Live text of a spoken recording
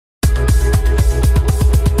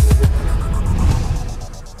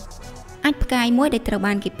អាចផ្កាយមួយដែលត្រូវ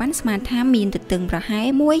បានគេប៉ាន់ស្មានថាមានទទឹងប្រហែល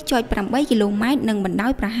 1.8 គីឡូម៉ែត្រនិងបណ្ដោ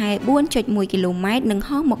យប្រហែល 4.1 គីឡូម៉ែត្រនឹង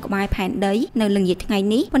ហោះមកក្បែរផែនដីនៅល្ងាចថ្ងៃ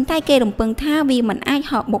នេះប៉ុន្តែគេរំពឹងថាវាមិនអាច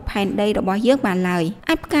ហោះបុកផែនដីរបស់យើងបានឡើយ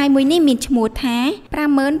អាចផ្កាយមួយនេះមានឈ្មោះថា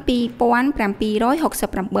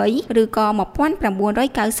 52768 ឬក៏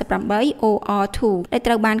 1998 OR2 ដែល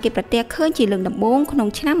ត្រូវបានគេប្រទះឃើញជាលើកដំបូងក្នុង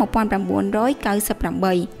ឆ្នាំ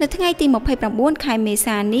 1998 នៅថ្ងៃទី 29 ខែមេ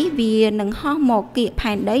សានេះវានឹងហោះមកគៀក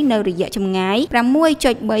ផែនដីនៅរយៈចម្ងាយ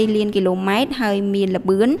 6.3 លានគីឡូម៉ែត្រហើយមានល្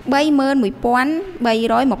បឿន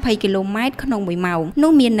 31,320 គីឡូម៉ែត្រក្នុង1ម៉ោង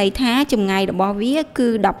នោះមានន័យថាចម្ងាយរបស់វាគឺ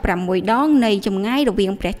 16 ដងនៃចម្ងាយរវា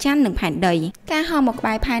ងព្រះច័ន្ទនិងផែនដីការហោះមកក្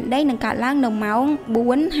បែរផែនដីនឹងកើតឡើងនៅម៉ោង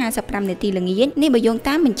 4:55 នាទីល្ងាចនេះបើយោង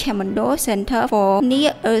តាមមជ្ឈមណ្ឌល Center for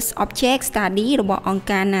Near Earth Object Study របស់អង្គ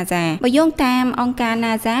ការ NASA បើយោងតាមអង្គការ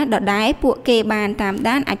NASA ដដែលពួកគេបានតាម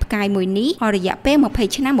ដានអាចផ្កាយមួយនេះអស់រយៈពេល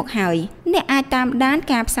 20 ឆ្នាំមកហើយអ្នកអាចតាមដាន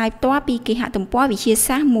ការផ្សាយផ្ទាល់ពីគេហទំព័រវិទ្យា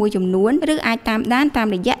សាស្ត្រមួយចំនួនឬអាចតាមដានតាម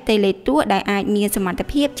រយៈតេឡេទស្សន៍ដែលអាចមានសមត្ថ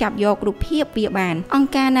ភាពចាប់យករូបភាពវាបានអង្គ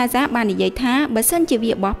ការ NASA បាននិយាយថាបើសិនជា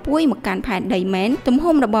វាបោះពួយមកកាន់ផែនដីមែនទំ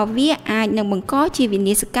ហំរបស់វាអាចនឹងបង្កជាវិ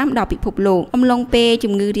នាសកម្មដល់ពិភពលោកអំឡុងពេល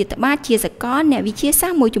ជំងឺរាតត្បាតជាសកលអ្នកវិទ្យាសា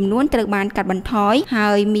ស្ត្រមួយចំនួនត្រូវបានកាត់បន្ថយហើ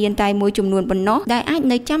យមានតែមួយចំនួនប៉ុណ្ណោះដែលអាច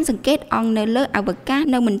នៅចាំសង្កេតអង្គនៅលើអវកាស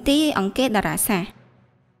នៅមន្ទីរអង្គាសតារាសាស្ត្រ